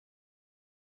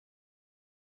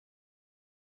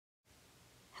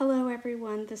Hello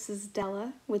everyone, this is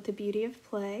Della with The Beauty of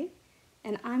Play,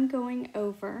 and I'm going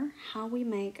over how we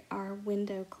make our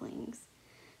window clings.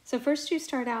 So first you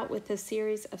start out with a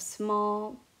series of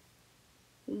small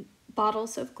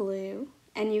bottles of glue,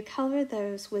 and you color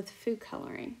those with food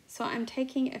coloring. So I'm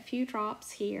taking a few drops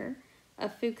here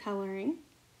of food coloring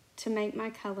to make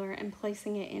my color and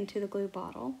placing it into the glue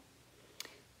bottle.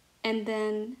 And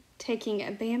then taking a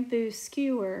bamboo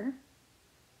skewer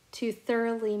to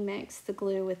thoroughly mix the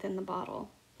glue within the bottle.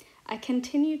 I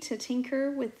continue to tinker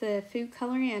with the food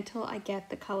coloring until I get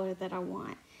the color that I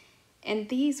want. And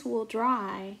these will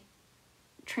dry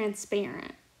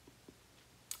transparent.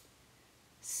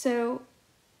 So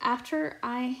after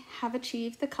I have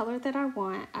achieved the color that I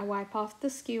want, I wipe off the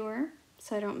skewer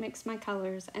so I don't mix my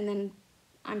colors, and then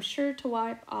I'm sure to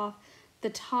wipe off the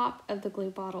top of the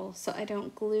glue bottle so I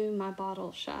don't glue my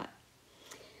bottle shut.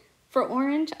 For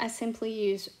orange, I simply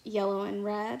use yellow and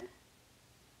red.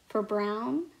 For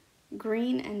brown,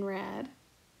 green and red.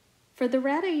 For the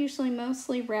red, I usually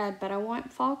mostly red, but I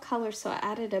want fall color, so I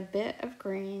added a bit of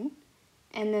green.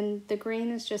 And then the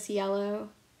green is just yellow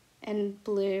and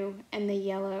blue, and the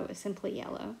yellow is simply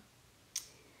yellow.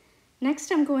 Next,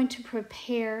 I'm going to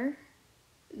prepare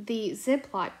the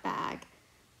Ziploc bag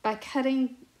by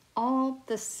cutting all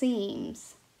the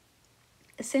seams,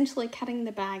 essentially cutting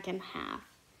the bag in half.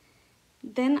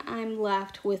 Then I'm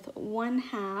left with one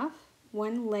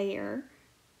layer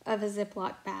of a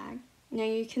Ziploc bag. Now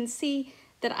you can see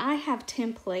that I have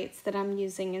templates that I'm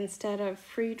using instead of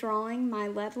free drawing my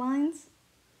lead lines.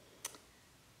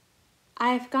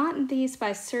 I've gotten these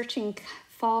by searching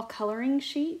fall coloring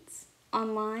sheets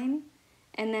online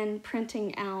and then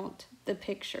printing out the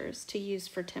pictures to use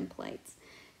for templates.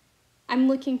 I'm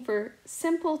looking for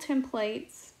simple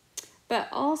templates, but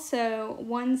also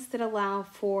ones that allow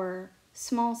for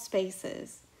small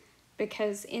spaces,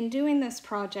 because in doing this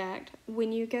project,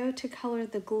 when you go to color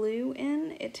the glue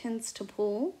in, it tends to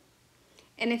pull,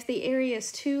 and if the area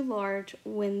is too large,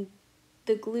 when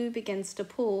the glue begins to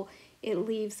pull, it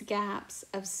leaves gaps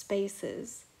of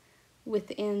spaces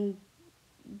within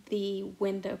the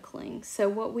window cling. So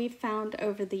what we've found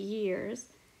over the years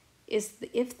is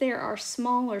if there are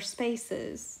smaller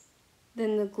spaces,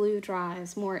 then the glue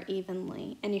dries more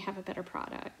evenly and you have a better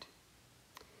product.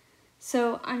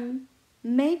 So I'm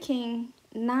making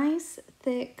nice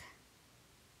thick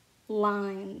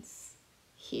lines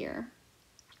here.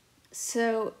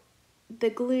 So the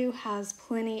glue has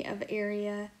plenty of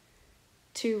area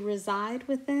to reside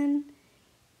within.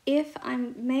 If I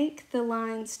make the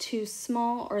lines too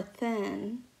small or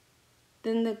thin,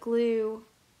 then the glue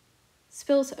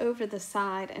spills over the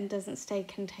side and doesn't stay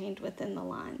contained within the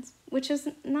lines, which is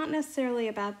not necessarily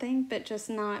a bad thing, but just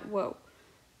not what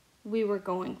we were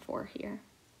going for here.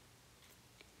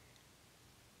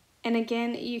 And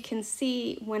again, you can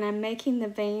see when I'm making the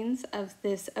veins of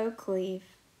this oak leaf,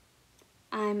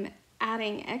 I'm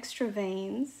adding extra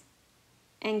veins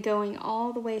and going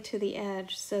all the way to the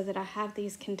edge so that I have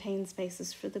these contained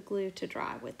spaces for the glue to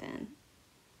dry within.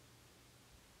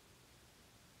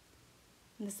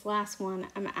 And this last one,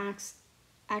 I'm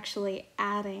actually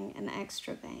adding an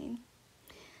extra vein.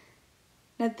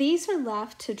 Now these are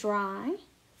left to dry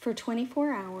for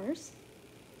 24 hours.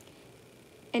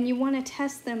 And you want to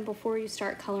test them before you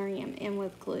start coloring them in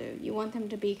with glue. You want them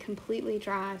to be completely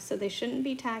dry, so they shouldn't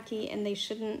be tacky and they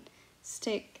shouldn't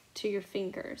stick to your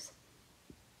fingers.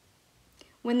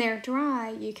 When they're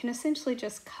dry, you can essentially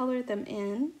just color them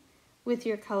in with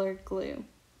your colored glue.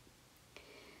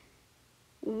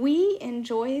 We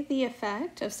enjoy the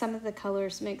effect of some of the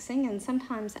colors mixing and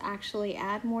sometimes actually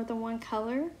add more than one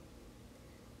color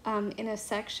in a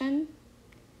section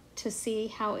to see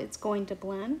how it's going to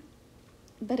blend.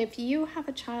 But if you have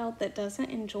a child that doesn't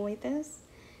enjoy this,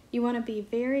 you want to be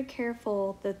very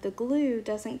careful that the glue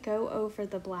doesn't go over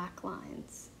the black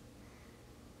lines.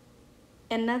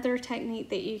 Another technique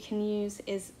that you can use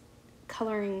is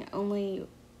coloring only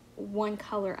one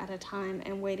color at a time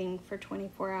and waiting for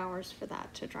 24 hours for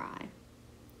that to dry.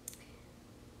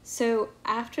 So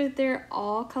after they're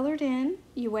all colored in,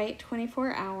 you wait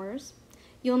 24 hours.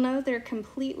 You'll know they're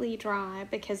completely dry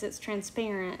because it's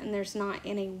transparent and there's not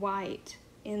any white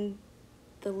in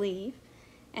the leaf,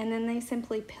 and then they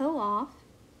simply peel off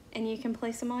and you can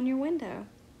place them on your window.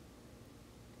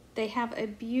 They have a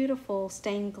beautiful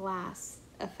stained glass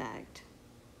effect.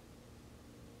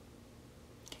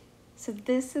 So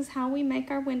this is how we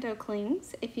make our window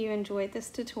clings. If you enjoyed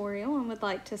this tutorial and would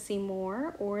like to see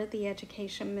more or the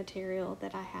education material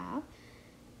that I have,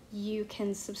 you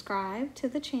can subscribe to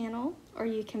the channel or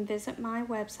you can visit my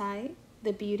website,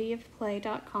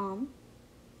 thebeautyofplay.com.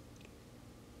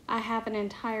 I have an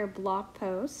entire blog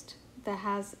post that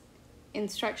has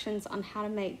instructions on how to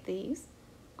make these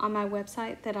on my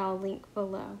website that I'll link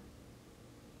below.